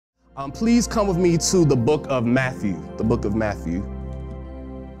Please come with me to the book of Matthew,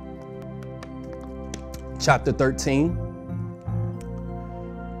 chapter 13,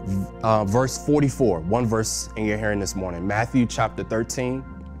 verse 44, one verse in your hearing this morning. Matthew chapter 13,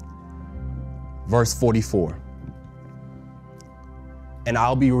 verse 44. And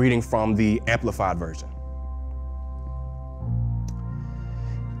I'll be reading from the Amplified Version.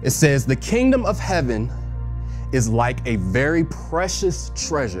 It says, "The kingdom of heaven is like a very precious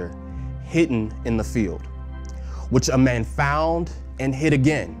treasure hidden in the field, which a man found and hid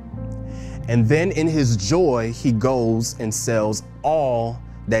again. And then in his joy, he goes and sells all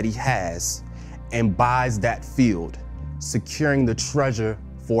that he has and buys that field, securing the treasure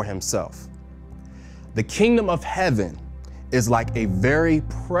for himself." The kingdom of heaven is like a very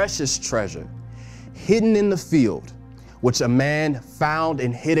precious treasure hidden in the field, which a man found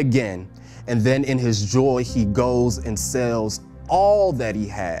and hid again. And then in his joy, he goes and sells all that he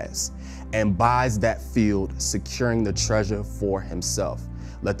has and buys that field, securing the treasure for himself.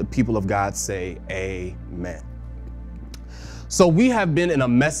 Let the people of God say amen. So we have been in a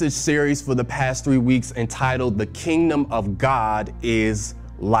message series for the past 3 weeks entitled "The Kingdom of God is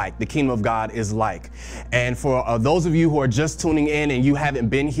Like." The kingdom of God is like. And for those of you who are just tuning in and you haven't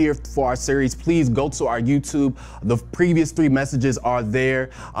been here for our series, please go to our YouTube. The previous 3 messages are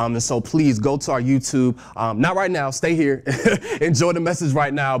there. And so please go to our YouTube. Not right now, stay here. Enjoy the message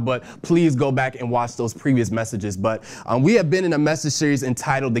right now, but please go back and watch those previous messages. But we have been in a message series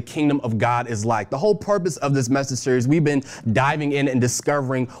entitled "The Kingdom of God is Like." The whole purpose of this message series, we've been diving in and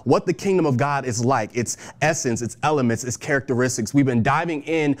discovering what the kingdom of God is like, its essence, its elements, its characteristics. We've been diving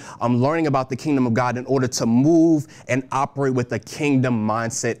in learning about the kingdom of God in order to move and operate with a kingdom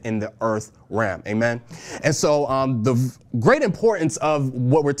mindset in the earth realm. Amen. And so the great importance of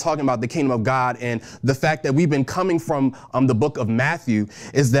what we're talking about, the kingdom of God, and the fact that we've been coming from the book of Matthew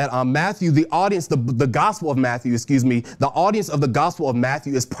is that Matthew, the audience, the gospel of Matthew, the audience of the gospel of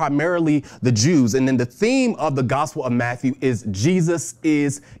Matthew is primarily the Jews. And then the theme of the gospel of Matthew is Jesus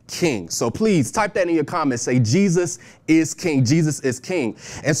is King. So please type that in your comments. Say Jesus is King. Jesus is King.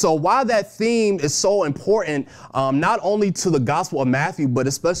 And so while that theme is so important, not only to the gospel of Matthew, but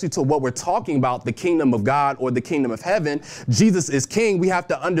especially to what we're talking about, the kingdom of God or the kingdom of heaven, Jesus is King, we have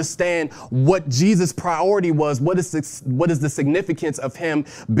to understand what Jesus' priority was. What is the significance of him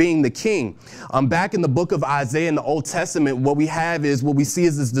being the king? Back in the book of Isaiah in the Old Testament, what we see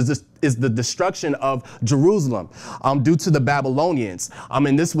is the destruction of Jerusalem due to the Babylonians.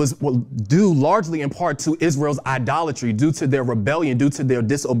 And this was due largely in part to Israel's idolatry, due to their rebellion, due to their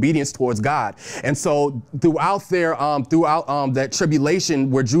disobedience towards God. And so throughout that tribulation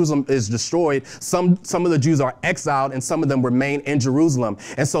where Jerusalem is destroyed, some of the Jews are exiled and some of them remain in Jerusalem.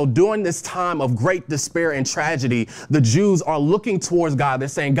 And so during this time of great despair and tragedy, the Jews are looking towards God. They're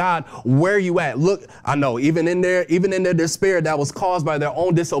saying, "God, where are you at?" Look, I know even in their despair that was caused by their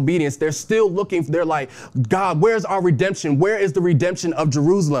own disobedience, they're still looking. They're like, "God, where's our redemption? Where is the redemption of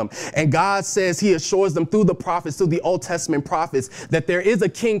Jerusalem?" And God says, he assures them through the prophets, through the Old Testament prophets, that there is a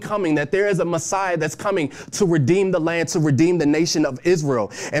king coming, that there is a Messiah that's coming to redeem the land, to redeem the nation of Israel.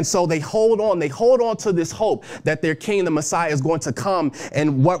 And so they hold on to this hope that their king, the Messiah, is going to come.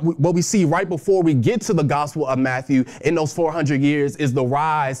 And what we see right before we get to the gospel of Matthew in those 400 years is the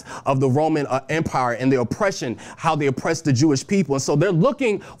rise of the Roman Empire and the oppression, how they oppressed the Jewish people. And so they're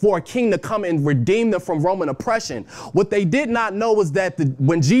looking for a king to come and redeem them from Roman oppression. What they did not know was that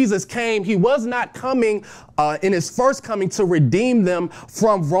when Jesus came, he was not coming in his first coming to redeem them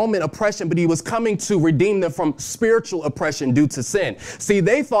from Roman oppression, but he was coming to redeem them from spiritual oppression due to sin. See,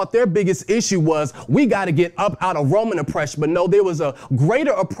 they thought their biggest issue was, we got to get up out of Roman oppression. But no, there was a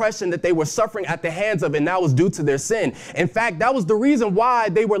greater oppression that they were suffering at the hands of, and that was due to their sin. In fact, that was the reason why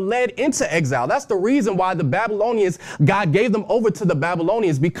they were led into exile. That's the reason why the Babylonians, God gave them over to the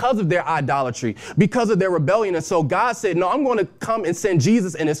Babylonians, because of their idolatry, because of their rebellion. And so God said, no, I'm going to come and send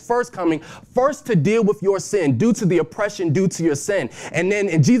Jesus in his first coming, first to deal with your sin, due to the oppression, due to your sin. And then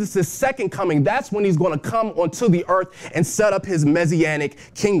in Jesus' second coming, that's when he's going to come onto the earth and set up his messianic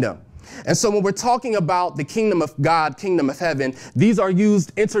kingdom. And so when we're talking about the kingdom of God, kingdom of heaven, these are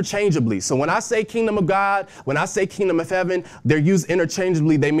used interchangeably. So when I say kingdom of God, when I say kingdom of heaven, they're used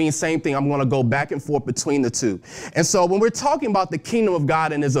interchangeably. They mean same thing. I'm going to go back and forth between the two. And so when we're talking about the kingdom of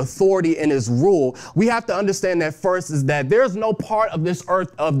God and his authority and his rule, we have to understand that first is that there's no part of this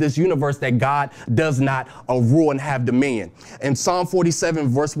earth, of this universe, that God does not rule and have dominion. In Psalm 47,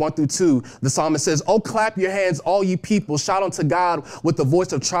 verse 1 through 2, the psalmist says, "Oh, clap your hands, all ye people, shout unto God with the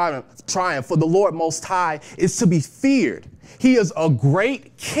voice of triumph, for the Lord Most High is to be feared. He is a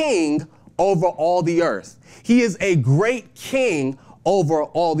great king over all the earth." He is a great king over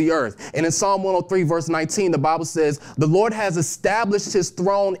all the earth. And in Psalm 103, verse 19, the Bible says, the Lord has established his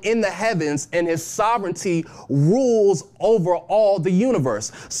throne in the heavens, and his sovereignty rules over all the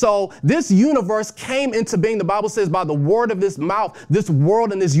universe. So this universe came into being. The Bible says by the word of his mouth, this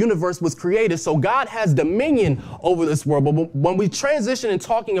world and this universe was created. So God has dominion over this world. But when we transition in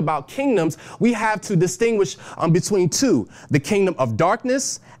talking about kingdoms, we have to distinguish between two, the kingdom of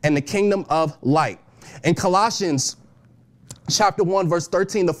darkness and the kingdom of light. In Colossians chapter 1, verse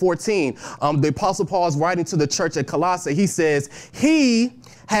 13 to 14, the Apostle Paul is writing to the church at Colossae. He says, he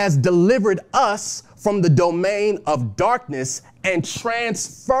has delivered us from the domain of darkness and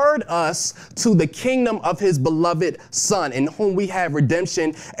transferred us to the kingdom of his beloved Son, in whom we have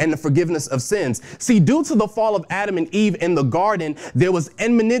redemption and the forgiveness of sins. See, due to the fall of Adam and Eve in the garden, there was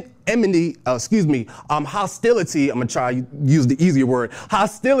hostility. I'm going to try to use the easier word.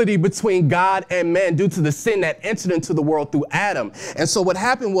 Hostility between God and man due to the sin that entered into the world through Adam. And so what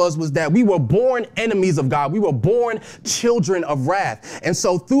happened was that we were born enemies of God. We were born children of wrath. And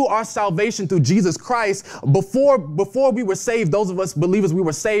so through our salvation through Jesus Christ, before we were saved, those of us believers, we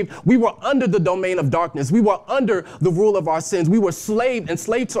were saved, we were under the domain of darkness. We were under the rule of our sins. We were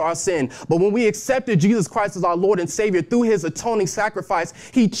enslaved to our sin. But when we accepted Jesus Christ as our Lord and Savior through his atoning sacrifice,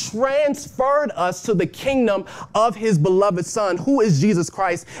 he transferred us to the kingdom of his beloved Son, who is Jesus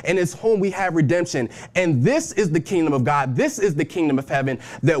Christ, and is whom we have redemption. And this is the kingdom of God. This is the kingdom of heaven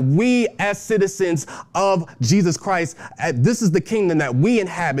that we as citizens of Jesus Christ, this is the kingdom that we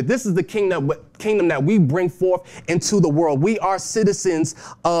inhabit. This is the kingdom that we bring forth into the world. We are citizens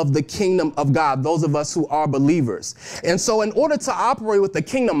of the kingdom of God, those of us who are believers. And so in order to operate with the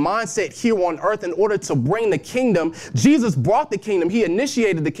kingdom mindset here on earth, in order to bring the kingdom, Jesus brought the kingdom. He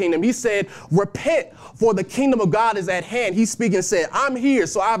initiated the kingdom. He said, repent, for the kingdom of God is at hand. He speaking and said, I'm here.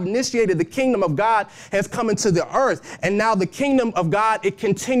 So I've initiated the kingdom of God has come into the earth. And now the kingdom of God, it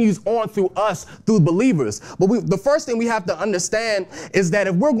continues on through us, through believers. But the first thing we have to understand is that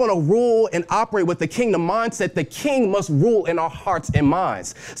if we're going to rule and operate with the kingdom mindset, the king must rule in our hearts and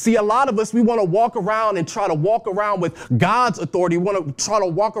minds. See, a lot of us, we want to walk around and try to walk around with God's authority. We want to try to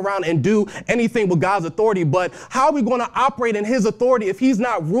walk around and do anything with God's authority. But how are we going to operate in his authority if he's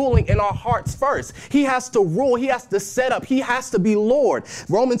not ruling in our hearts first? He has to rule. He has to set up. He has to be Lord.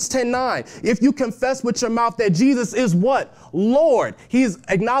 Romans 10:9. If you confess with your mouth that Jesus is what? Lord. He's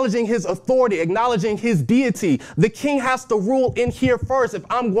acknowledging his authority, acknowledging his deity. The king has to rule in here first if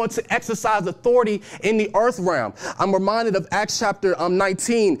I'm going to exercise authority in the earth realm. I'm reminded of Acts chapter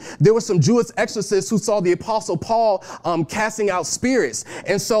 19. There were some Jewish exorcists who saw the Apostle Paul casting out spirits.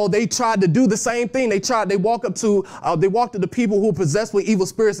 And so they tried to do the same thing. They walked up to the people who were possessed with evil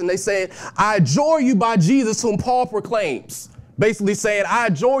spirits, and they said, I adjure you by Jesus whom Paul proclaims. Basically saying, I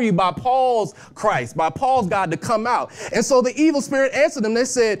adjure you by Paul's Christ, by Paul's God to come out. And so the evil spirit answered them. They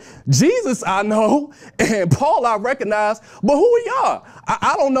said, Jesus I know, and Paul I recognize, but who are y'all?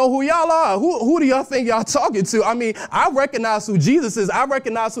 I don't know who y'all are. Who do y'all think y'all talking to? I mean, I recognize who Jesus is. I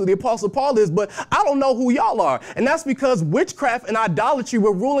recognize who the Apostle Paul is, but I don't know who y'all are. And that's because witchcraft and idolatry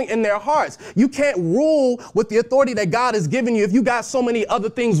were ruling in their hearts. You can't rule with the authority that God has given you if you got so many other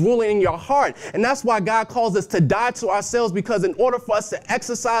things ruling in your heart. And that's why God calls us to die to ourselves, because in order for us to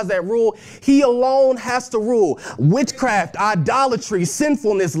exercise that rule, he alone has to rule. Witchcraft, idolatry,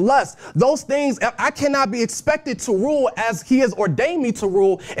 sinfulness, lust, those things, I cannot be expected to rule as he has ordained me to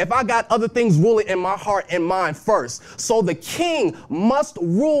rule if I got other things ruling in my heart and mind first. So the king must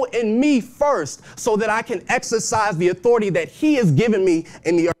rule in me first so that I can exercise the authority that he has given me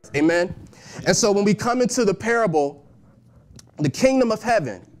in the earth. Amen. And so when we come into the parable, the kingdom of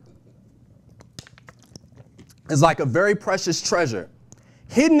heaven is like a very precious treasure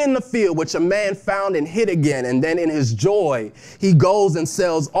hidden in the field, which a man found and hid again. And then in his joy, he goes and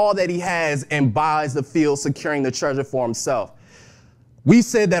sells all that he has and buys the field, securing the treasure for himself. We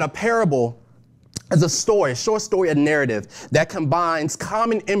said that a parable is a story, a short story, a narrative that combines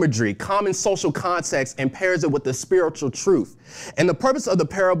common imagery, common social context, and pairs it with the spiritual truth. And the purpose of the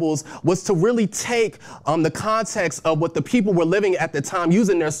parables was to really take the context of what the people were living at the time,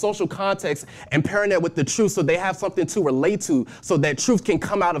 using their social context and pairing that with the truth so they have something to relate to, so that truth can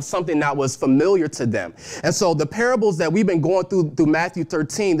come out of something that was familiar to them. And so the parables that we've been going through Matthew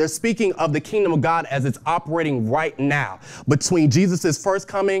 13, they're speaking of the kingdom of God as it's operating right now between Jesus's first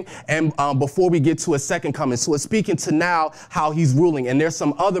coming and before we get to a second coming. So it's speaking to now how he's ruling. And there's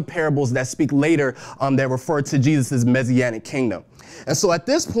some other parables that speak later that refer to Jesus's messianic kingdom. And so at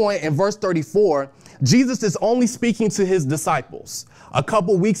this point in verse 34, Jesus is only speaking to his disciples. A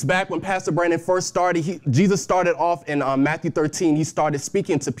couple weeks back when Pastor Brandon first started, Jesus started off in Matthew 13. He started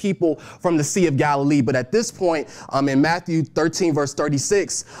speaking to people from the Sea of Galilee. But at this point, in Matthew 13, verse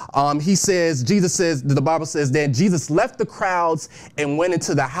 36, Jesus says, the Bible says, then Jesus left the crowds and went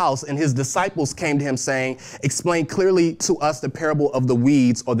into the house, and his disciples came to him saying, explain clearly to us the parable of the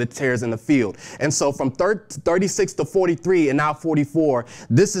weeds or the tares in the field. And so from 36 to 43 and now 44,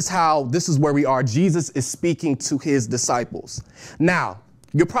 this is where we are. Jesus is speaking to his disciples. Now,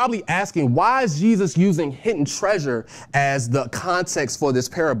 you're probably asking, why is Jesus using hidden treasure as the context for this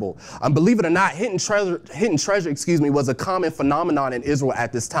parable? Believe it or not, hidden treasure, was a common phenomenon in Israel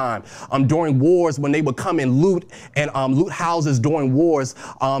at this time. During wars, when they would come and loot houses during wars,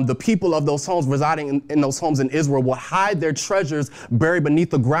 the people of those homes residing in those homes in Israel will hide their treasures buried beneath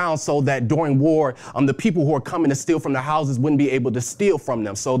the ground so that during war, the people who are coming to steal from the houses wouldn't be able to steal from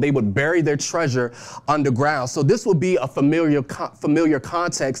them. So they would bury their treasure underground. So this would be a familiar context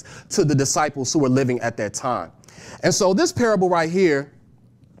to the disciples who were living at that time. And so this parable right here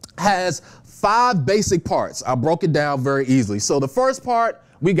has 5 basic parts. I broke it down very easily. So the first part,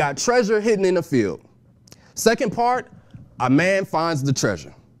 we got treasure hidden in the field. Second part, a man finds the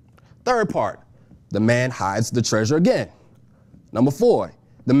treasure. Third part, the man hides the treasure again. Number 4,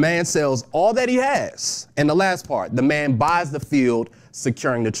 the man sells all that he has. And the last part, the man buys the field,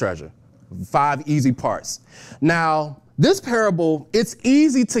 securing the treasure. 5 easy parts. Now, this parable, it's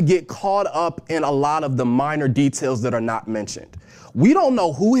easy to get caught up in a lot of the minor details that are not mentioned. We don't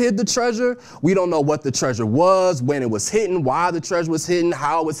know who hid the treasure. We don't know what the treasure was, when it was hidden, why the treasure was hidden,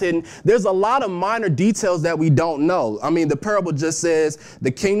 how it was hidden. There's a lot of minor details that we don't know. I mean, the parable just says the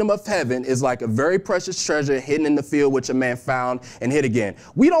kingdom of heaven is like a very precious treasure hidden in the field, which a man found and hid again.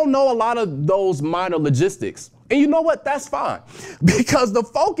 We don't know a lot of those minor logistics. And you know what? That's fine, because the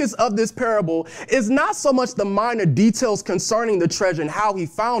focus of this parable is not so much the minor details concerning the treasure and how he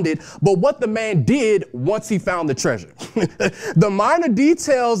found it, but what the man did once he found the treasure. The minor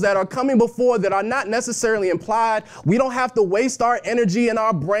details that are coming before that are not necessarily implied, we don't have to waste our energy and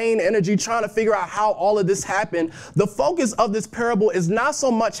our brain energy trying to figure out how all of this happened. The focus of this parable is not so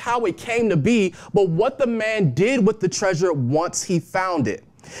much how it came to be, but what the man did with the treasure once he found it.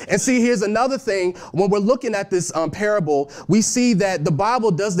 And see, here's another thing. When we're looking at this parable, we see that the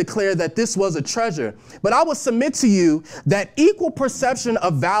Bible does declare that this was a treasure. But I would submit to you that equal perception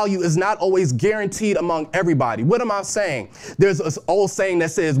of value is not always guaranteed among everybody. What am I saying? There's this old saying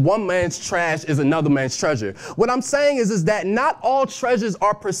that says one man's trash is another man's treasure. What I'm saying is that not all treasures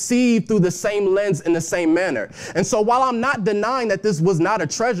are perceived through the same lens in the same manner. And so while I'm not denying that this was not a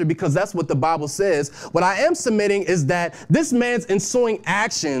treasure, because that's what the Bible says, what I am submitting is that this man's ensuing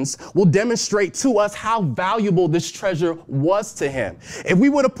action will demonstrate to us how valuable this treasure was to him. If we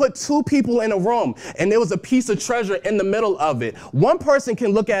were to put 2 people in a room and there was a piece of treasure in the middle of it, one person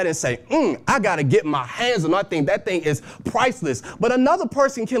can look at it and say, I got to get my hands on that thing. That thing is priceless. But another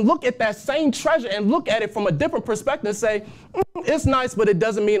person can look at that same treasure and look at it from a different perspective and say, it's nice, but it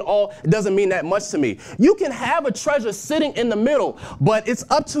doesn't mean that much to me. You can have a treasure sitting in the middle, but it's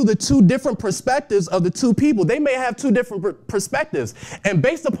up to the 2 different perspectives of the 2 people. They may have 2 different perspectives. And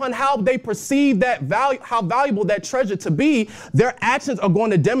based upon how they perceive that value, how valuable that treasure to be, their actions are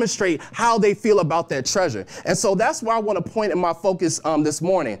going to demonstrate how they feel about that treasure. And so that's where I want to point in my focus this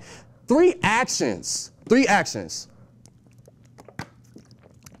morning. 3 actions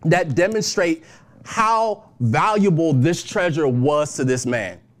that demonstrate how valuable this treasure was to this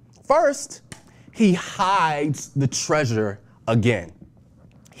man. First, he hides the treasure again.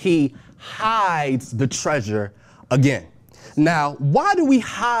 He hides the treasure again. Now, why do we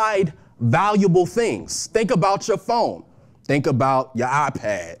hide valuable things? Think about your phone. Think about your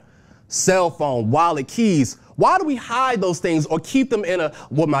iPad, cell phone, wallet, keys. Why do we hide those things or keep them in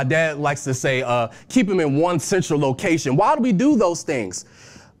what my dad likes to say, keep them in one central location? Why do we do those things?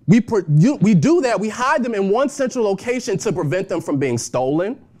 We do that. We hide them in one central location to prevent them from being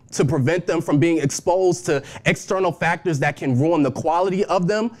stolen, to prevent them from being exposed to external factors that can ruin the quality of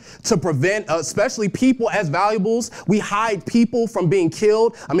them, to prevent, especially people as valuables. We hide people from being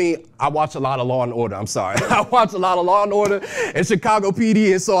killed. I mean, I watch a lot of Law and Order. I'm sorry. I watch a lot of Law and Order and Chicago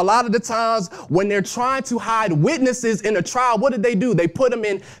PD. And so a lot of the times when they're trying to hide witnesses in a trial, what do? They put them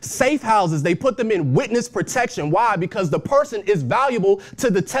in safe houses. They put them in witness protection. Why? Because the person is valuable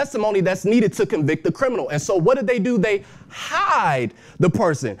to the testimony that's needed to convict the criminal. And so what do? They hide the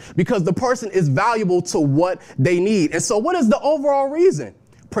person because the person is valuable to what they need. And so what is the overall reason?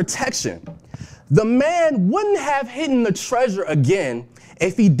 Protection. The man wouldn't have hidden the treasure again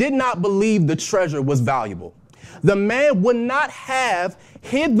if he did not believe the treasure was valuable. The man would not have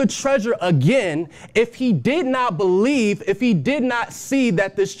hid the treasure again if he did not believe, if he did not see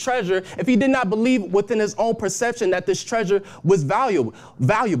that this treasure, if he did not believe within his own perception that this treasure was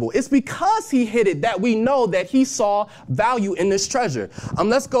valuable. It's because he hid it that we know that he saw value in this treasure.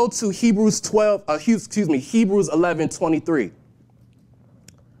 Let's go to Hebrews 11:23.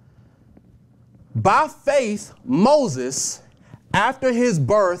 By faith, Moses, after his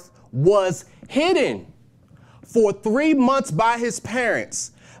birth, was hidden for 3 months by his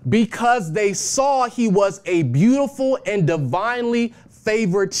parents because they saw he was a beautiful and divinely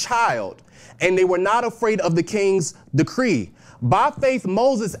favored child, and they were not afraid of the king's decree. By faith,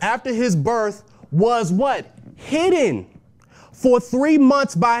 Moses, after his birth, was what? Hidden for 3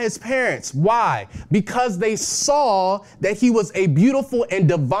 months by his parents. Why? Because they saw that he was a beautiful and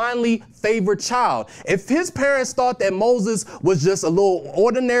divinely favored child. If his parents thought that Moses was just a little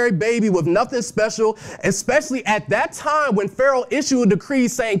ordinary baby with nothing special, especially at that time when Pharaoh issued a decree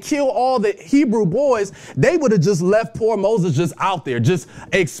saying kill all the Hebrew boys, they would have just left poor Moses just out there, just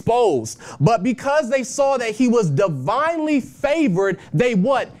exposed. But because they saw that he was divinely favored, they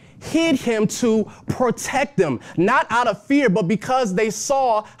what? Hid him to protect them, not out of fear, but because they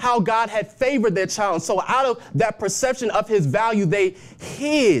saw how God had favored their child. So out of that perception of his value, they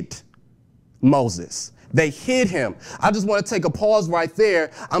hid Moses. They hid him. I just want to take a pause right there.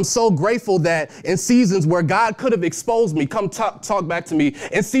 I'm so grateful that in seasons where God could have exposed me, come talk back to me,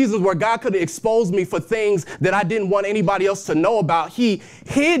 in seasons where God could have exposed me for things that I didn't want anybody else to know about, he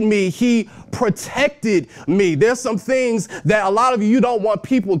hid me. He protected me. There's some things that a lot of you don't want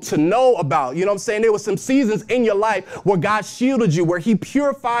people to know about. You know what I'm saying? There were some seasons in your life where God shielded you, where he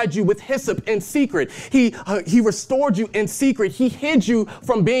purified you with hyssop in secret. He restored you in secret. He hid you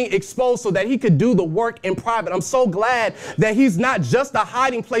from being exposed so that he could do the work in private. I'm so glad that he's not just a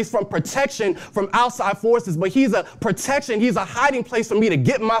hiding place from protection from outside forces, but he's a protection. He's a hiding place for me to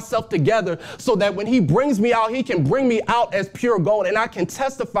get myself together so that when he brings me out, he can bring me out as pure gold, and I can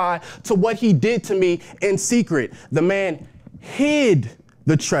testify to what he did to me in secret. The man hid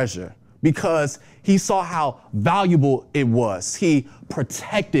the treasure because he saw how valuable it was. He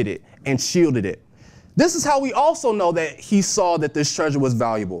protected it and shielded it. This is how we also know that he saw that this treasure was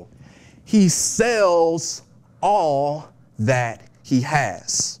valuable. He sells all that he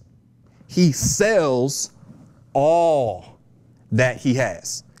has. He sells all that he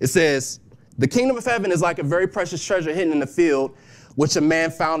has. It says, the kingdom of heaven is like a very precious treasure hidden in the field, which a man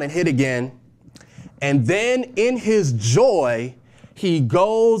found and hid again. And then in his joy, he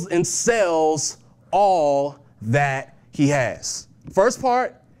goes and sells all that he has. First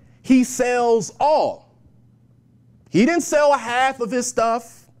part, he sells all. He didn't sell a half of his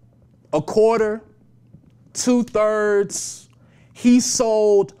stuff, a quarter, 2/3. He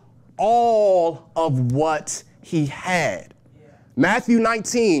sold all of what he had. Yeah. Matthew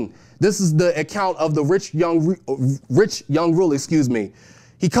 19, this is the account of the rich young ruler,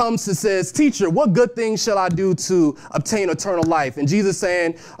 He comes and says, teacher, what good things shall I do to obtain eternal life? And Jesus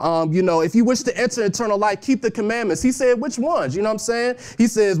saying, if you wish to enter eternal life, keep the commandments. He said, which ones? You know what I'm saying? He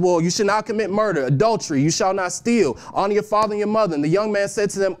says, well, you shall not commit murder, adultery, you shall not steal, honor your father and your mother. And the young man said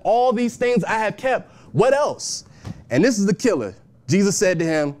to them, all these things I have kept. What else? And this is the killer. Jesus said to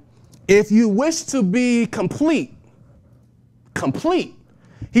him, if you wish to be complete,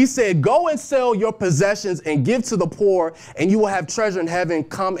 he said, go and sell your possessions and give to the poor, and you will have treasure in heaven.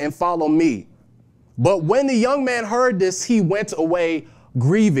 Come and follow me. But when the young man heard this, he went away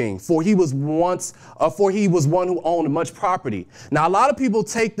grieving, for he was one who owned much property. Now, a lot of people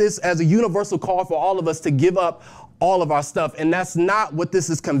take this as a universal call for all of us to give up all of our stuff, and that's not what this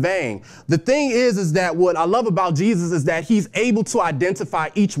is conveying. The thing is that what I love about Jesus is that he's able to identify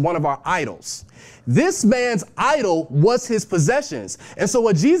each one of our idols. This man's idol was his possessions. And so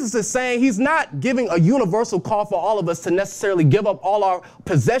what Jesus is saying, he's not giving a universal call for all of us to necessarily give up all our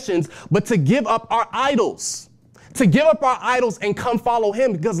possessions, but to give up our idols. To give up our idols and come follow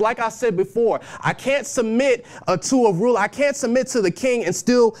him. Because like I said before, I can't submit to a ruler. I can't submit to the king and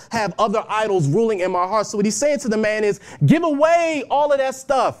still have other idols ruling in my heart. So what he's saying to the man is, give away all of that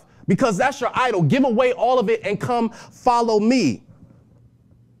stuff because that's your idol. Give away all of it and come follow me.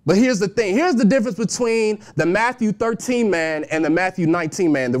 But here's the thing. Here's the difference between the Matthew 13 man and the Matthew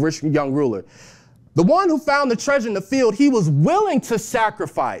 19 man, the rich young ruler. The one who found the treasure in the field, he was willing to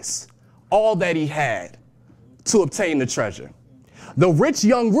sacrifice all that he had to obtain the treasure. The rich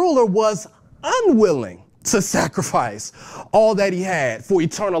young ruler was unwilling to sacrifice all that he had for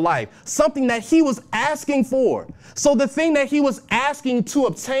eternal life, something that he was asking for. So the thing that he was asking to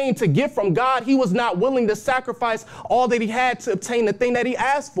obtain, to get from God, he was not willing to sacrifice all that he had to obtain the thing that he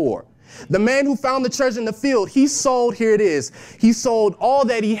asked for. The man who found the treasure in the field, he sold, here it is, he sold all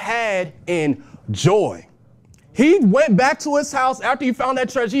that he had in joy. He went back to his house after he found that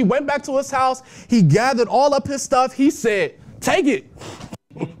treasure. He went back to his house. He gathered all up his stuff. He said, take it.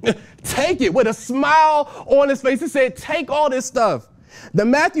 Take it, with a smile on his face. He said, take all this stuff. The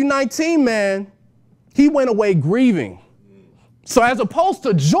Matthew 19 man, he went away grieving. So as opposed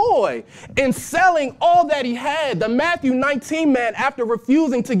to joy in selling all that he had, the Matthew 19 man, after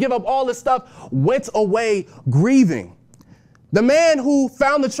refusing to give up all his stuff, went away grieving. The man who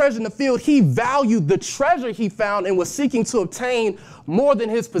found the treasure in the field, he valued the treasure he found and was seeking to obtain more than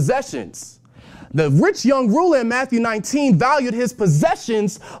his possessions. The rich young ruler in Matthew 19 valued his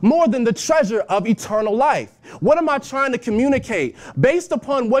possessions more than the treasure of eternal life. What am I trying to communicate? Based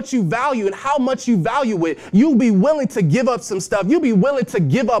upon what you value and how much you value it, you'll be willing to give up some stuff. You'll be willing to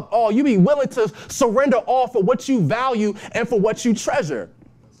give up all. You'll be willing to surrender all for what you value and for what you treasure.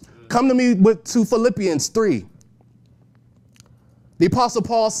 Come to me to Philippians 3. The Apostle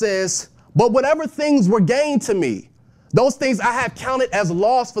Paul says, but whatever things were gained to me, those things I have counted as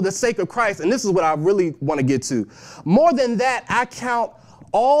loss for the sake of Christ. And this is what I really want to get to. More than that, I count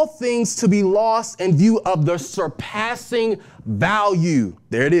all things to be lost in view of the surpassing value.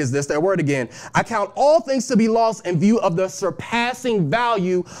 There it is. That's that word again. I count all things to be lost in view of the surpassing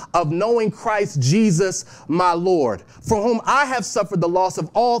value of knowing Christ Jesus, my Lord, for whom I have suffered the loss of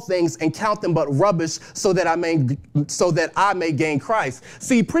all things and count them but rubbish so that I may gain Christ.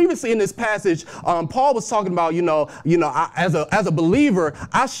 See, previously in this passage, Paul was talking about, as a believer,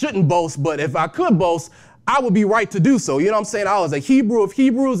 I shouldn't boast, but if I could boast, I would be right to do so. You know what I'm saying? I was a Hebrew of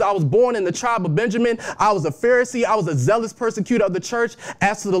Hebrews. I was born in the tribe of Benjamin. I was a Pharisee. I was a zealous persecutor of the church.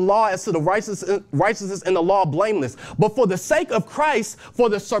 As to the law, as to the righteousness in the law, blameless. But for the sake of Christ, for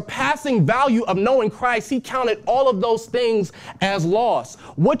the surpassing value of knowing Christ, he counted all of those things as loss.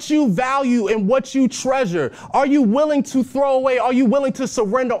 What you value and what you treasure, are you willing to throw away? Are you willing to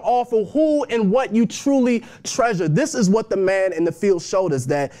surrender all for who and what you truly treasure? This is what the man in the field showed us,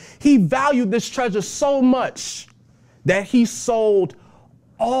 that he valued this treasure so much that he sold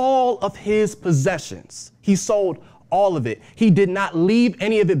all of his possessions. He sold all of it. He did not leave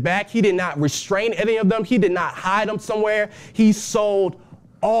any of it back. He did not restrain any of them. He did not hide them somewhere. He sold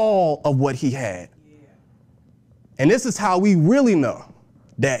all of what he had. And this is how we really know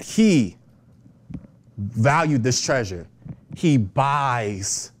that he valued this treasure. He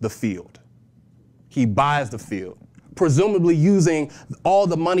buys the field. He buys the field, presumably using all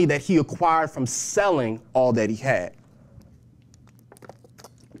the money that he acquired from selling all that he had.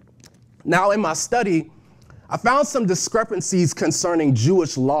 Now, in my study, I found some discrepancies concerning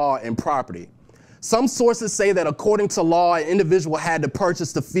Jewish law and property. Some sources say that according to law, an individual had to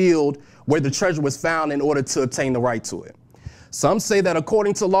purchase the field where the treasure was found in order to obtain the right to it. Some say that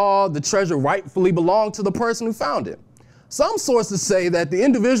according to law, the treasure rightfully belonged to the person who found it. Some sources say that the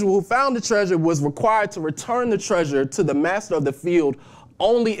individual who found the treasure was required to return the treasure to the master of the field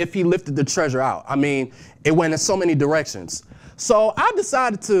only if he lifted the treasure out. I mean, it went in so many directions. So I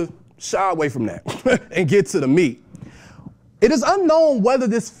decided to shy away from that and get to the meat. It is unknown whether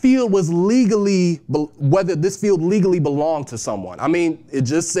this field legally belonged to someone. I mean, it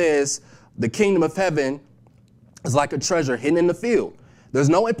just says the kingdom of heaven is like a treasure hidden in the field. There's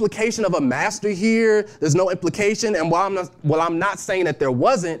no implication of a master here. There's no implication. And while I'm not saying that there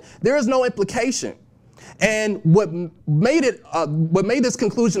wasn't, there is no implication. And what made this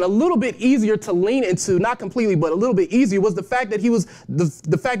conclusion a little bit easier to lean into, not completely, but a little bit easier, was the fact that he was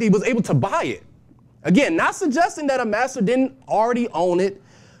able to buy it. Again, not suggesting that a master didn't already own it,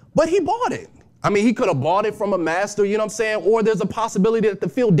 but he bought it. I mean, he could have bought it from a master, you know what I'm saying? Or there's a possibility that the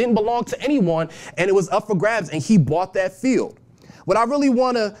field didn't belong to anyone and it was up for grabs and he bought that field. What I really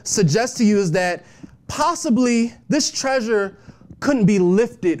want to suggest to you is that possibly this treasure couldn't be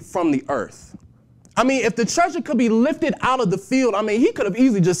lifted from the earth. I mean, if the treasure could be lifted out of the field, I mean, he could have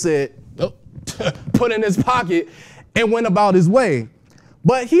easily just said, oh, put it in his pocket and went about his way.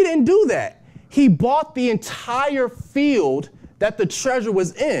 But he didn't do that. He bought the entire field that the treasure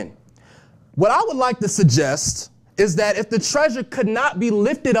was in. What I would like to suggest is that if the treasure could not be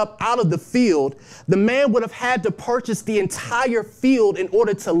lifted up out of the field, the man would have had to purchase the entire field in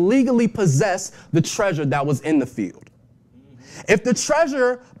order to legally possess the treasure that was in the field. If the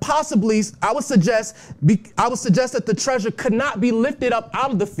treasure possibly, I would suggest that the treasure could not be lifted up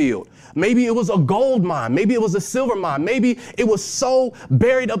out of the field. Maybe it was a gold mine. Maybe it was a silver mine. Maybe it was so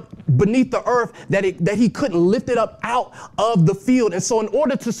buried up beneath the earth that he couldn't lift it up out of the field. And so in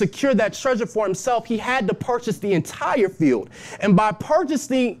order to secure that treasure for himself, he had to purchase the entire field. And by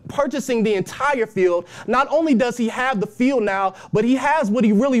purchasing the entire field, not only does he have the field now, but he has what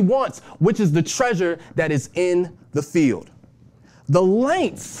he really wants, which is the treasure that is in the field. The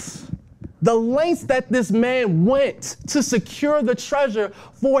lengths that this man went to secure the treasure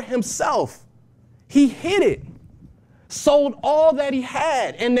for himself. He hid it, sold all that he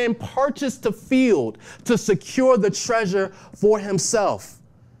had, and then purchased the field to secure the treasure for himself.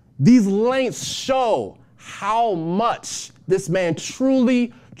 These lengths show how much this man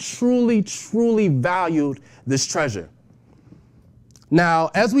truly, truly, truly valued this treasure.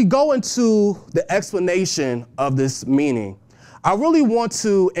 Now, as we go into the explanation of this meaning, I really want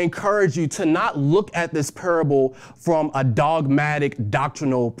to encourage you to not look at this parable from a dogmatic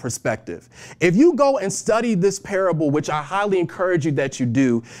doctrinal perspective. If you go and study this parable, which I highly encourage you that you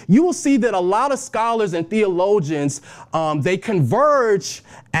do, you will see that a lot of scholars and theologians, they converge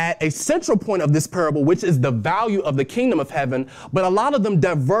at a central point of this parable, which is the value of the kingdom of heaven, but a lot of them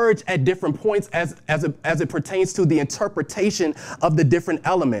diverge at different points as it pertains to the interpretation of the different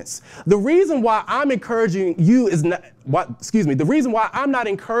elements. The reason why I'm encouraging you is not, the reason why I'm not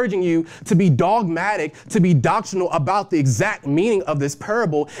encouraging you to be dogmatic, to be doctrinal about the exact meaning of this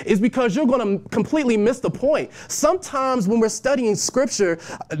parable is because you're going to completely miss the point. Sometimes when we're studying scripture,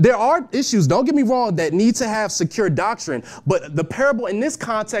 there are issues, don't get me wrong, that need to have secure doctrine, but the parable in this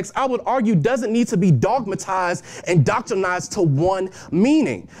context, I would argue, doesn't need to be dogmatized and doctrinized to one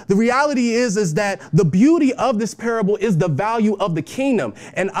meaning. The reality is that the beauty of this parable is the value of the kingdom,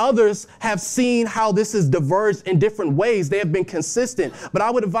 and others have seen how this is diverged in different ways. They have been consistent, but I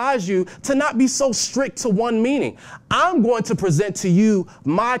would advise you to not be so strict to one meaning. I'm going to present to you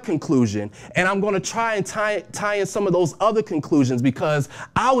my conclusion, and I'm going to try and tie in some of those other conclusions because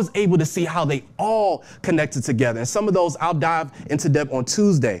I was able to see how they all connected together. And some of those I'll dive into depth on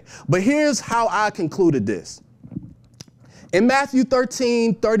Tuesday. But here's how I concluded this. In Matthew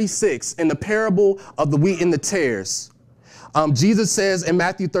 13:36, in the parable of the wheat and the tares, Jesus says in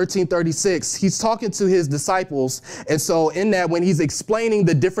Matthew 13:36, he's talking to his disciples. And so in that, when he's explaining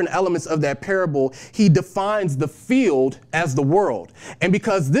the different elements of that parable, he defines the field as the world. And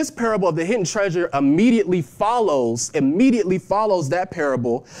because this parable of the hidden treasure immediately follows that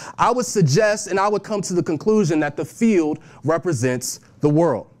parable, I would suggest and I would come to the conclusion that the field represents the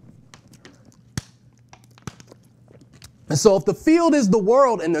world. And so if the field is the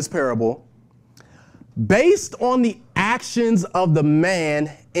world in this parable, based on the actions of the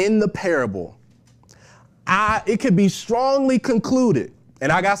man in the parable, it can be strongly concluded, and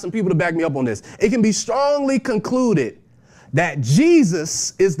I got some people to back me up on this, it can be strongly concluded that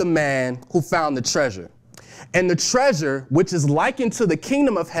Jesus is the man who found the treasure. And the treasure, which is likened to the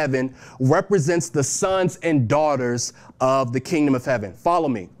kingdom of heaven, represents the sons and daughters of the kingdom of heaven. Follow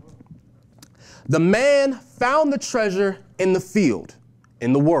me. The man found the treasure in the field,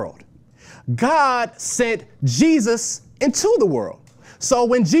 in the world. God sent Jesus into the world. So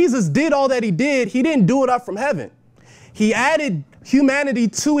when Jesus did all that he didn't do it up from heaven. He added humanity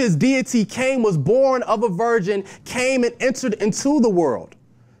to his deity, came, was born of a virgin, came and entered into the world.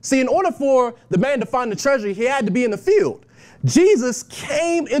 See, in order for the man to find the treasure, he had to be in the field. Jesus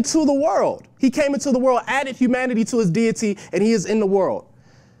came into the world. He came into the world, added humanity to his deity, and he is in the world.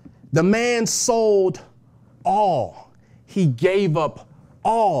 The man sold all. He gave up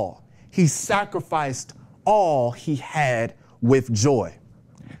all. He sacrificed all he had with joy.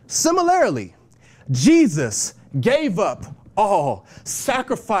 Similarly, Jesus gave up all,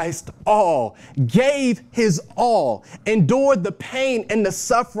 sacrificed all, gave his all, endured the pain and the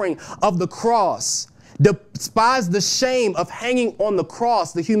suffering of the cross, despised the shame of hanging on the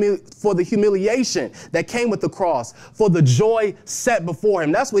cross, for the humiliation that came with the cross, for the joy set before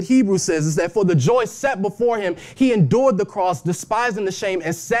him. That's what Hebrews says, is that for the joy set before him, he endured the cross, despising the shame,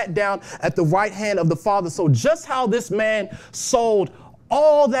 and sat down at the right hand of the Father. So just how this man sold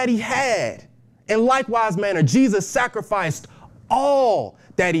all that he had, in likewise manner, Jesus sacrificed all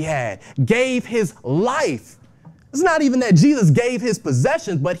that he had, gave his life. It's not even that Jesus gave his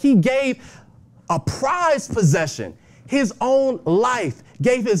possessions, but he gave a prized possession, his own life,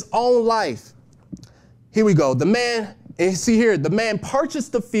 gave his own life. Here we go. The man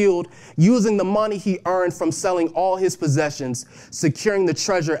purchased the field using the money he earned from selling all his possessions, securing the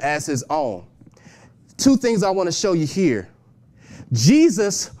treasure as his own. Two things I want to show you here.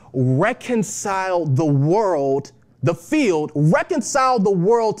 Jesus reconciled the world the field, reconciled the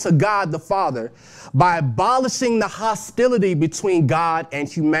world to God the Father by abolishing the hostility between God and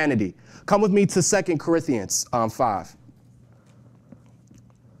humanity. Come with me to 2 Corinthians 5.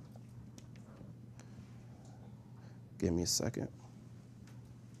 Give me a second.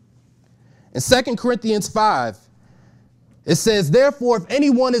 In 2 Corinthians 5, it says, therefore, if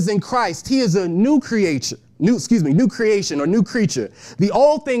anyone is in Christ, he is a new creation or new creature. The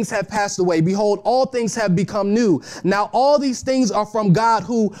old things have passed away. Behold, all things have become new. Now, all these things are from God,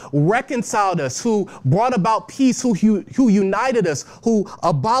 who reconciled us, who brought about peace, who united us, who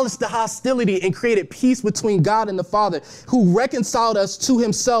abolished the hostility and created peace between God and the Father, who reconciled us to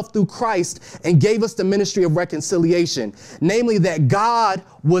himself through Christ and gave us the ministry of reconciliation. Namely, that God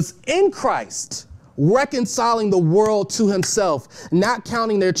was in Christ, reconciling the world to himself, not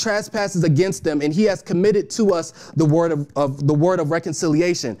counting their trespasses against them, and he has committed to us the word of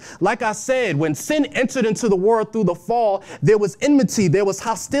reconciliation. Like I said, when sin entered into the world through the fall, there was enmity, there was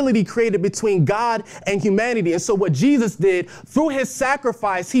hostility created between God and humanity. And so what Jesus did through his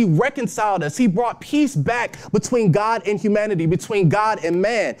sacrifice, he reconciled us. He brought peace back between God and humanity, between God and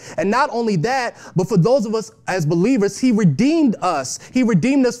man. And not only that, but for those of us as believers, he redeemed us. He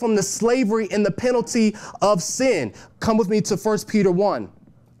redeemed us from the slavery and the penalty of sin. Come with me to 1 Peter 1.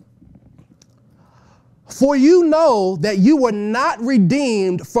 For you know that you were not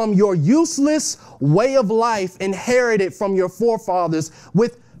redeemed from your useless way of life inherited from your forefathers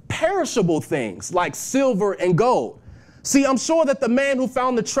with perishable things like silver and gold. See, I'm sure that the man who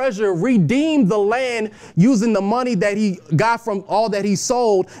found the treasure redeemed the land using the money that he got from all that he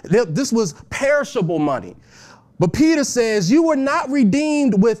sold. This was perishable money. But Peter says, you were not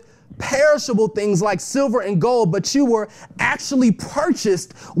redeemed with perishable things like silver and gold, but you were actually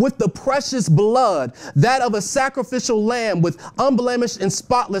purchased with the precious blood, that of a sacrificial lamb, with unblemished and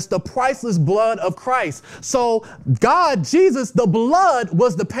spotless, the priceless blood of Christ. So God, Jesus, the blood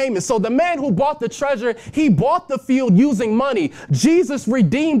was the payment. So the man who bought the treasure, he bought the field using money. Jesus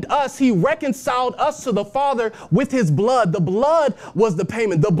redeemed us. He reconciled us to the Father with his blood. The blood was the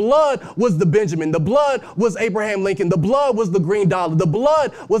payment. The blood was the Benjamin. The blood was Abraham Lincoln. The blood was the green dollar. The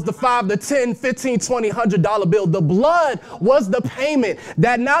blood was the $5, the $10, $15, $20, $100 bill. The blood was the payment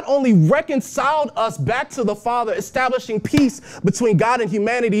that not only reconciled us back to the Father, establishing peace between God and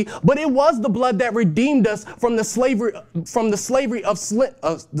humanity, but it was the blood that redeemed us from the slavery of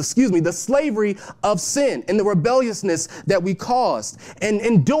sin and the rebelliousness that we caused. And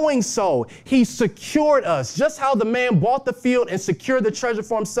in doing so, he secured us, just how the man bought the field and secured the treasure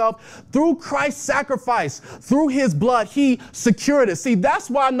for himself. Through Christ's sacrifice, through his blood, he secured us. See, that's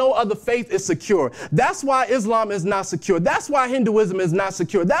why no other faith is secure. That's why Islam is not secure. That's why Hinduism is not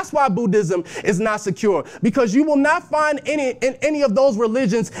secure. That's why Buddhism is not secure, because you will not find in any of those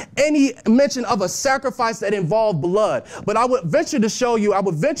religions any mention of a sacrifice that involved blood. But I would venture to show you, I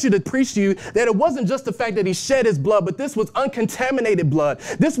would venture to preach to you that it wasn't just the fact that he shed his blood, but this was uncontaminated blood.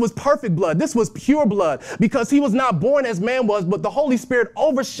 This was perfect blood. This was pure blood, because he was not born as man was, but the Holy Spirit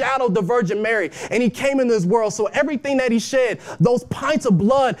overshadowed the Virgin Mary, and he came into this world. So everything that he shed, those pints of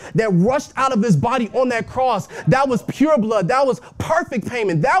blood that rushed out of his body on that cross, that was pure blood. That was perfect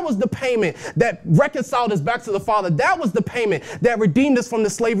payment. That was the payment that reconciled us back to the Father. That was the payment that redeemed us from the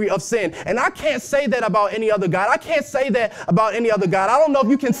slavery of sin. And I can't say that about any other God. I can't say that about any other God. I don't know if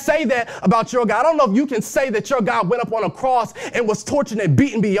you can say that about your God. I don't know if you can say that your God went up on a cross and was tortured and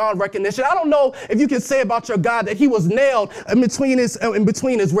beaten beyond recognition. I don't know if you can say about your God that he was nailed in between his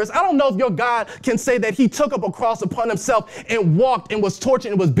wrists. I don't know if your God can say that he took up a cross upon himself and walked and was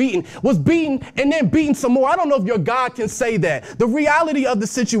tortured and was beaten and then beaten some more. I don't know if your God can say that. The reality of the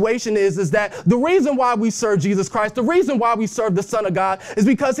situation is that the reason why we serve Jesus Christ, the reason why we serve the Son of God, is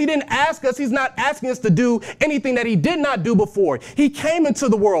because he didn't ask us. He's not asking us to do anything that he did not do before. He came into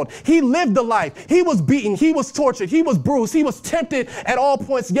the world. He lived the life. He was beaten. He was tortured. He was bruised. He was tempted at all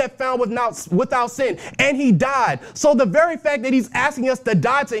points, yet found without sin. And he died. So the very fact that he's asking us to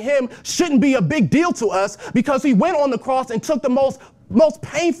die to him shouldn't be a big deal to us, because he went on the cross and took the most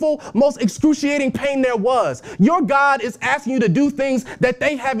painful, most excruciating pain there was. Your God is asking you to do things that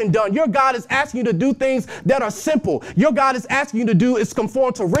they haven't done. Your God is asking you to do things that are simple. Your God is asking you to do is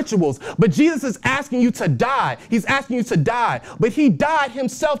conform to rituals. But Jesus is asking you to die. He's asking you to die. But he died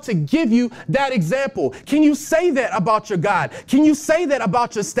himself to give you that example. Can you say that about your God? Can you say that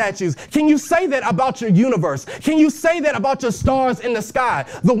about your statues? Can you say that about your universe? Can you say that about your stars in the sky?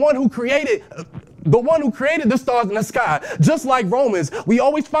 The one who created the one who created the stars in the sky. Just like Romans, we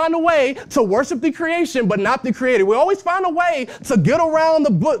always find a way to worship the creation, but not the creator. We always find a way to get around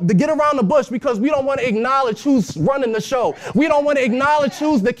the bush because we don't want to acknowledge who's running the show. We don't want to acknowledge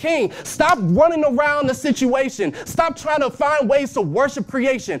who's the king. Stop running around the situation. Stop trying to find ways to worship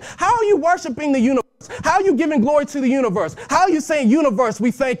creation. How are you worshiping the universe? How are you giving glory to the universe? How are you saying, universe,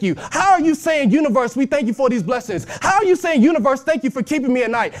 we thank you? How are you saying, universe, we thank you for these blessings? How are you saying, universe, thank you for keeping me at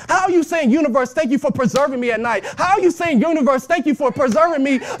night? How are you saying, universe, thank you for preserving me at night? How are you saying, universe, thank you for preserving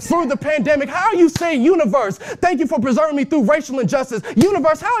me through the pandemic? How are you saying, universe, thank you for preserving me through racial injustice?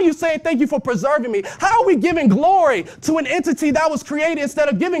 Universe, how are you saying, thank you for preserving me? How are we giving glory to an entity that was created instead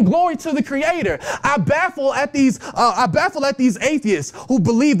of giving glory to the creator? I baffle at these atheists who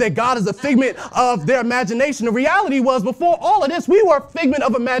believe that God is a figment of their imagination. The reality was, before all of this, we were a figment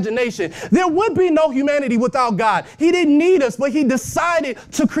of imagination. There would be no humanity without God. He didn't need us, but he decided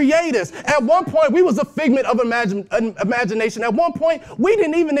to create us. At one point, we was a figment of imagination. At one point, we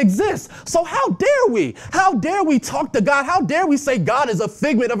didn't even exist. So how dare we? How dare we talk to God? How dare we say God is a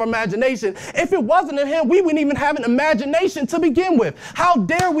figment of imagination? If it wasn't in him, we wouldn't even have an imagination to begin with. How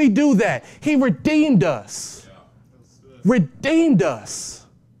dare we do that? He redeemed us. Redeemed us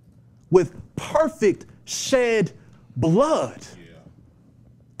with perfect shed blood. Yeah.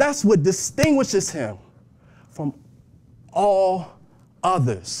 That's what distinguishes him from all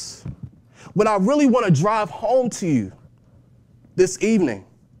others. What I really want to drive home to you this evening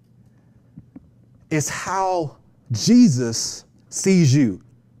is how Jesus sees you,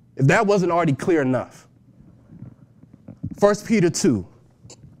 if that wasn't already clear enough. 1 Peter 2.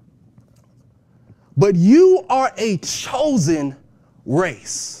 But you are a chosen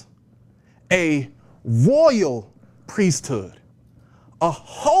race, a royal priesthood, a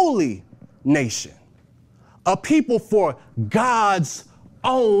holy nation, a people for God's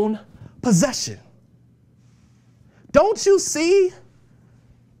own possession. Don't you see?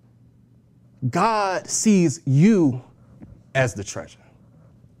 God sees you as the treasure.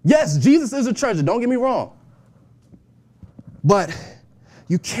 Yes, Jesus is a treasure, don't get me wrong. But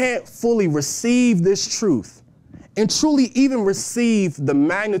you can't fully receive this truth and truly even receive the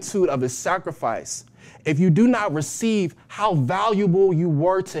magnitude of his sacrifice if you do not receive how valuable you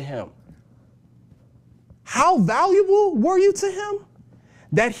were to him. How valuable were you to him?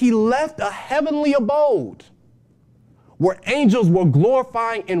 That he left a heavenly abode where angels were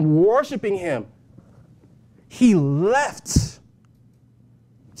glorifying and worshiping him. He left,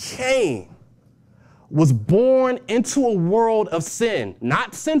 came, was born into a world of sin,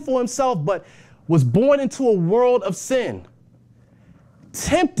 not sinful himself, but was born into a world of sin,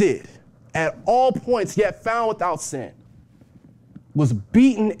 tempted at all points, yet found without sin, was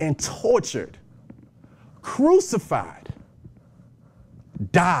beaten and tortured, crucified,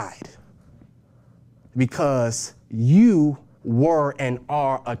 died, because you were and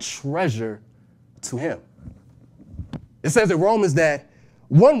are a treasure to him. It says in Romans that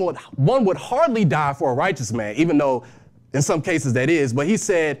one would hardly die for a righteous man, even though in some cases that is, but he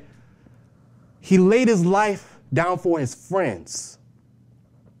said he laid his life down for his friends.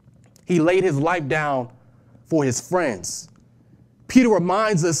 He laid his life down for his friends. Peter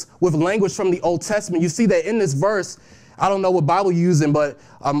reminds us with language from the Old Testament. You see that in this verse, I don't know what Bible you're using, but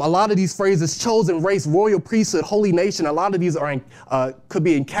a lot of these phrases, chosen race, royal priesthood, holy nation, a lot of these are could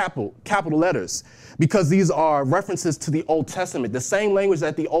be in capital letters, because these are references to the Old Testament, the same language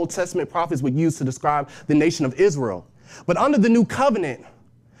that the Old Testament prophets would use to describe the nation of Israel. But under the new covenant,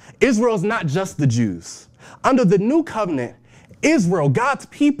 Israel is not just the Jews. Under the new covenant, Israel, God's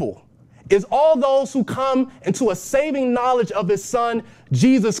people, is all those who come into a saving knowledge of his son,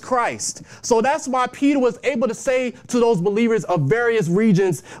 Jesus Christ. So that's why Peter was able to say to those believers of various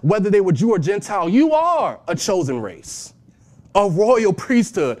regions, whether they were Jew or Gentile, you are a chosen race, a royal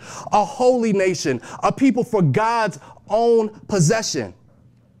priesthood, a holy nation, a people for God's own possession.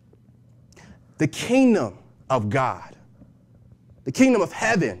 The kingdom of God, the kingdom of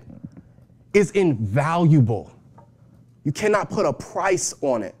heaven, is invaluable. You cannot put a price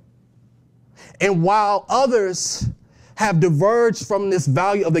on it. And while others have diverged from this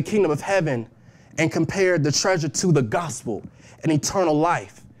value of the kingdom of heaven and compared the treasure to the gospel and eternal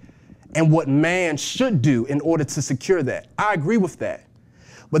life and what man should do in order to secure that, I agree with that.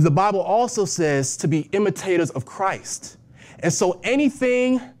 But the Bible also says to be imitators of Christ. And so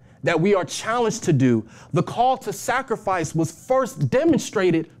anything that we are challenged to do, the call to sacrifice was first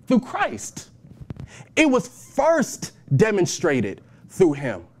demonstrated through Christ. It was first demonstrated through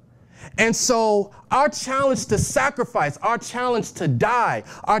him. And so our challenge to sacrifice, our challenge to die,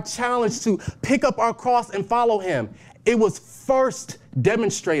 our challenge to pick up our cross and follow him, it was first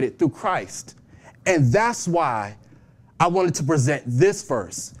demonstrated through Christ. And that's why I wanted to present this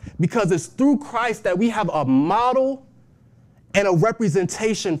verse, because it's through Christ that we have a model and a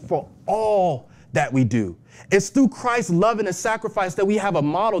representation for all that we do. It's through Christ's love and sacrifice that we have a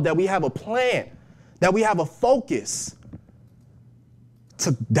model, that we have a plan, that we have a focus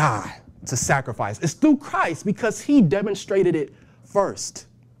to die, to sacrifice. It's through Christ because he demonstrated it first.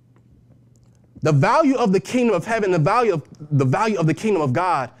 The value of the kingdom of heaven, the value of the kingdom of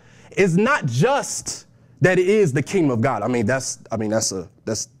God is not just that it is the kingdom of God.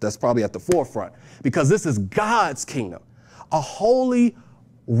 That's probably at the forefront, because this is God's kingdom, a holy,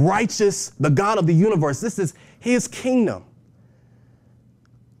 righteous, the God of the universe. This is his kingdom.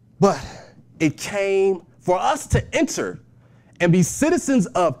 But it came for us to enter and be citizens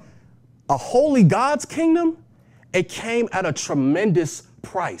of a holy God's kingdom. It came at a tremendous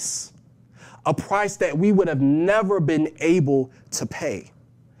price, a price that we would have never been able to pay.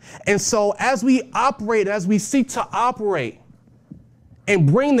 And so as we operate, as we seek to operate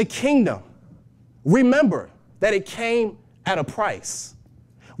and bring the kingdom, remember that it came at a price.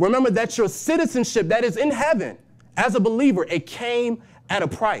 Remember that your citizenship that is in heaven as a believer, it came at a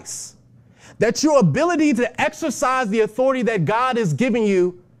price. That your ability to exercise the authority that God is giving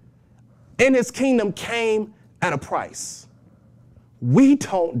you in his kingdom came at a price. We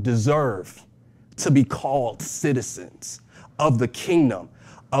don't deserve to be called citizens of the kingdom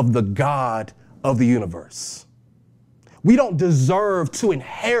of the God of the universe. We don't deserve to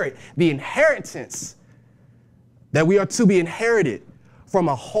inherit the inheritance that we are to be inherited from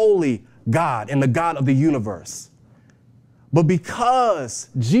a holy God and the God of the universe. But because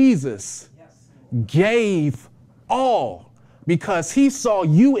Jesus gave all, because he saw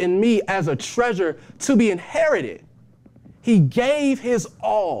you and me as a treasure to be inherited, he gave his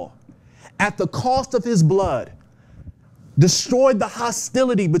all at the cost of his blood, destroyed the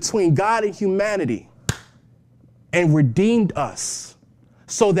hostility between God and humanity, and redeemed us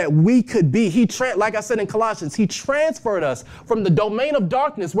so that we could be, like I said in Colossians, he transferred us from the domain of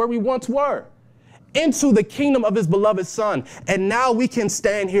darkness where we once were into the kingdom of his beloved son. And now we can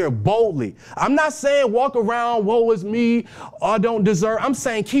stand here boldly. I'm not saying walk around, woe is me, I don't deserve. I'm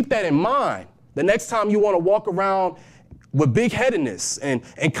saying keep that in mind the next time you want to walk around with big-headedness and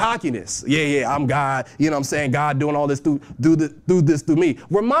cockiness. Yeah, I'm God. You know what I'm saying? God doing all this, do this through me.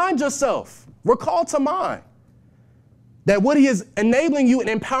 Remind yourself, recall to mind that what he is enabling you and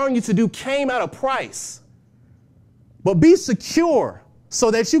empowering you to do came at a price. But be secure so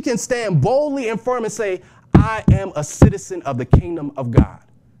that you can stand boldly and firm and say, I am a citizen of the kingdom of God.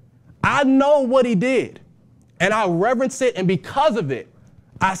 I know what he did, and I reverence it, and because of it,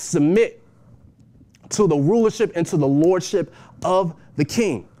 I submit to the rulership and to the lordship of the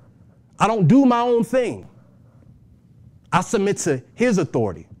king. I don't do my own thing. I submit to his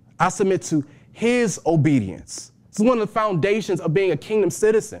authority. I submit to his obedience. It's one of the foundations of being a kingdom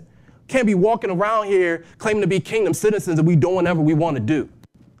citizen. Can't be walking around here claiming to be kingdom citizens and we doing whatever we want to do.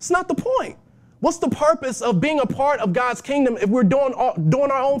 It's not the point. What's the purpose of being a part of God's kingdom if we're doing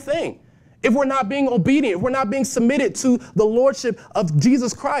our own thing? If we're not being obedient, if we're not being submitted to the lordship of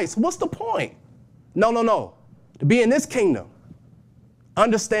Jesus Christ, what's the point? No. To be in this kingdom,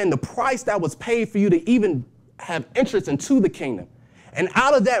 understand the price that was paid for you to even have entrance into the kingdom. And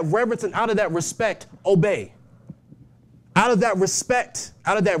out of that reverence and out of that respect, obey. Out of that respect,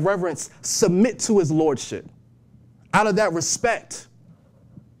 out of that reverence, submit to his lordship. Out of that respect,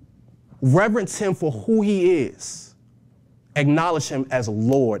 reverence him for who he is. Acknowledge him as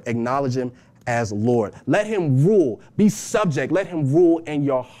Lord. Acknowledge him as Lord. Let him rule. Be subject. Let him rule in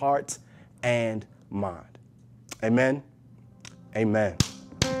your heart and mind. Amen. Amen.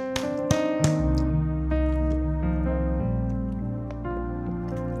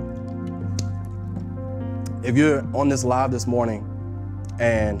 If you're on this live this morning,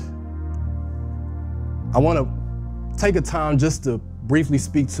 and I want to take a time just to briefly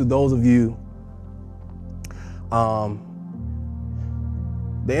speak to those of you, the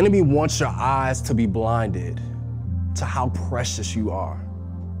enemy wants your eyes to be blinded to how precious you are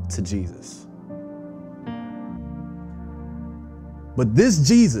to Jesus. But this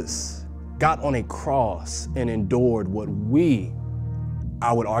Jesus got on a cross and endured what we,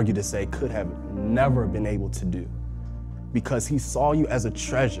 I would argue to say, could have never been able to do, because he saw you as a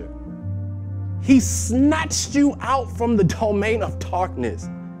treasure. He snatched you out from the domain of darkness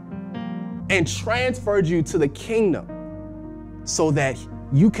and transferred you to the kingdom so that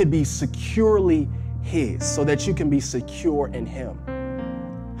you could be securely his, so that you can be secure in him.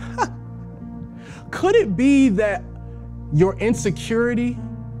 Could it be that your insecurity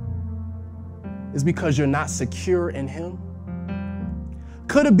is because you're not secure in him?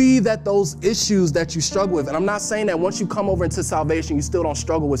 Could it be that those issues that you struggle with, and I'm not saying that once you come over into salvation, you still don't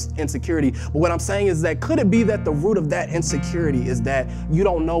struggle with insecurity, but what I'm saying is that could it be that the root of that insecurity is that you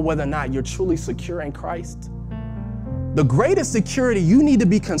don't know whether or not you're truly secure in Christ? The greatest security you need to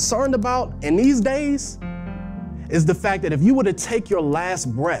be concerned about in these days is the fact that if you were to take your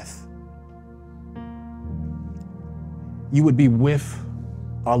last breath, you would be with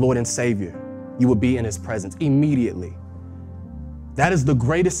our Lord and Savior. You would be in his presence immediately. That is the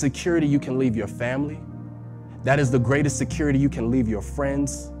greatest security you can leave your family. That is the greatest security you can leave your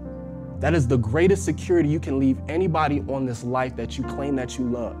friends. That is the greatest security you can leave anybody on this life that you claim that you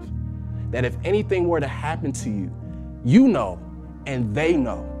love. That if anything were to happen to you, you know and they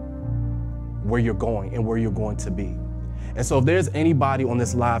know where you're going and where you're going to be. And so if there's anybody on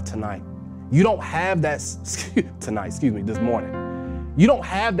this live tonight, you don't have that, this morning, you don't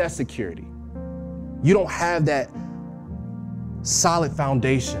have that security. You don't have that solid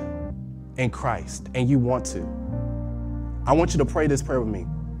foundation in Christ, and you want to. I want you to pray this prayer with me.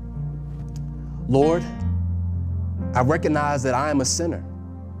 Lord, I recognize that I am a sinner.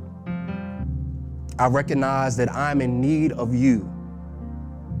 I recognize that I'm in need of you.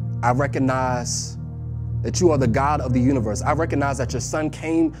 I recognize that you are the God of the universe. I recognize that your son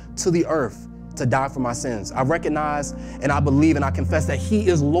came to the earth to die for my sins. I recognize and I believe and I confess that he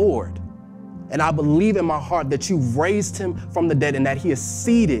is Lord. And I believe in my heart that you raised him from the dead and that he is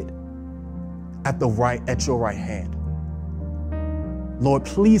seated at your right hand. Lord,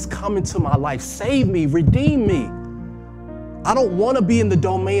 please come into my life. Save me, redeem me. I don't want to be in the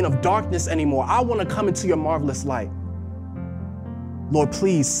domain of darkness anymore. I want to come into your marvelous light. Lord,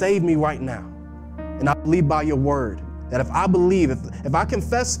 please save me right now. And I believe by your word that if I believe, if I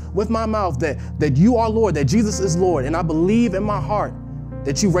confess with my mouth that you are Lord, that Jesus is Lord, and I believe in my heart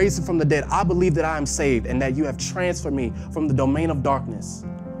that you raised him from the dead, I believe that I am saved and that you have transferred me from the domain of darkness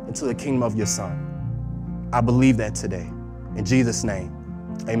into the kingdom of your son. I believe that today. In Jesus' name,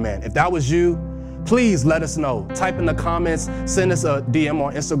 amen. If that was you, please let us know. Type in the comments, send us a DM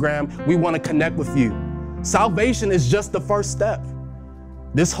on Instagram. We want to connect with you. Salvation is just the first step.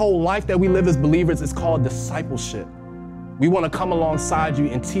 This whole life that we live as believers is called discipleship. We want to come alongside you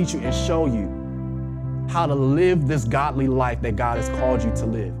and teach you and show you how to live this godly life that God has called you to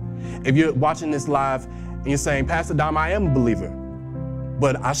live. If you're watching this live and you're saying, Pastor Dom, I am a believer,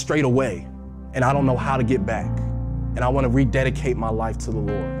 but I strayed away and I don't know how to get back, and I want to rededicate my life to the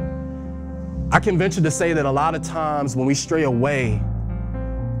Lord. I can venture to say that a lot of times when we stray away,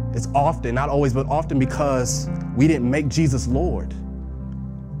 it's often, not always, but often because we didn't make Jesus Lord.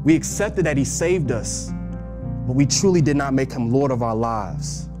 We accepted that he saved us, but we truly did not make him Lord of our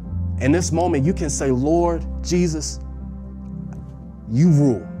lives. In this moment, you can say, Lord Jesus, you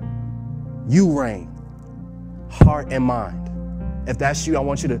rule, you reign, heart and mind. If that's you, I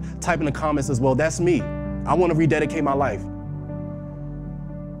want you to type in the comments as well. That's me. I want to rededicate my life.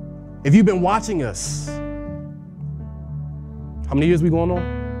 If you've been watching us, how many years we going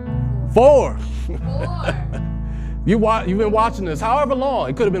on? 4. You've been watching us however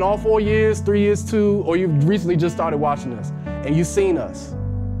long. It could have been all 4 years, 3 years, 2, or you've recently just started watching us and you've seen us.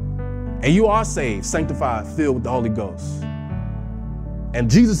 And you are saved, sanctified, filled with the Holy Ghost. And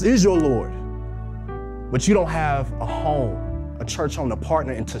Jesus is your Lord. But you don't have a home, a church home to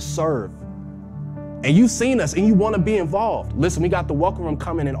partner and to serve. And you've seen us and you want to be involved. Listen, we got the welcome room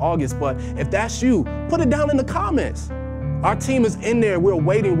coming in August, but if that's you, put it down in the comments. Our team is in there. We're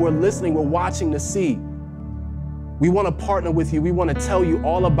waiting, we're listening, we're watching to see. We want to partner with you. We want to tell you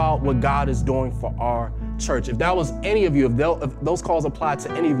all about what God is doing for our church. If that was any of you, if those calls apply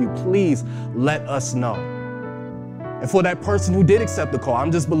to any of you, please let us know. And for that person who did accept the call,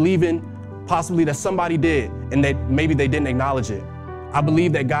 I'm just believing possibly that somebody did and that maybe they didn't acknowledge it. I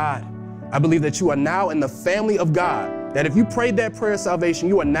believe that you are now in the family of God. That if you prayed that prayer of salvation,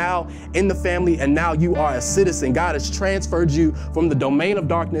 you are now in the family and now you are a citizen. God has transferred you from the domain of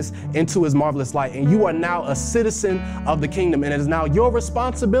darkness into his marvelous light. And you are now a citizen of the kingdom. And it is now your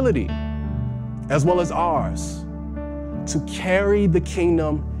responsibility, as well as ours, to carry the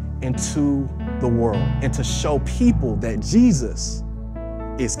kingdom into the world and to show people that Jesus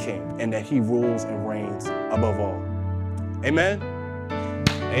is king and that he rules and reigns above all. Amen.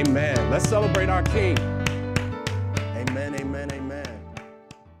 Amen. Let's celebrate our King.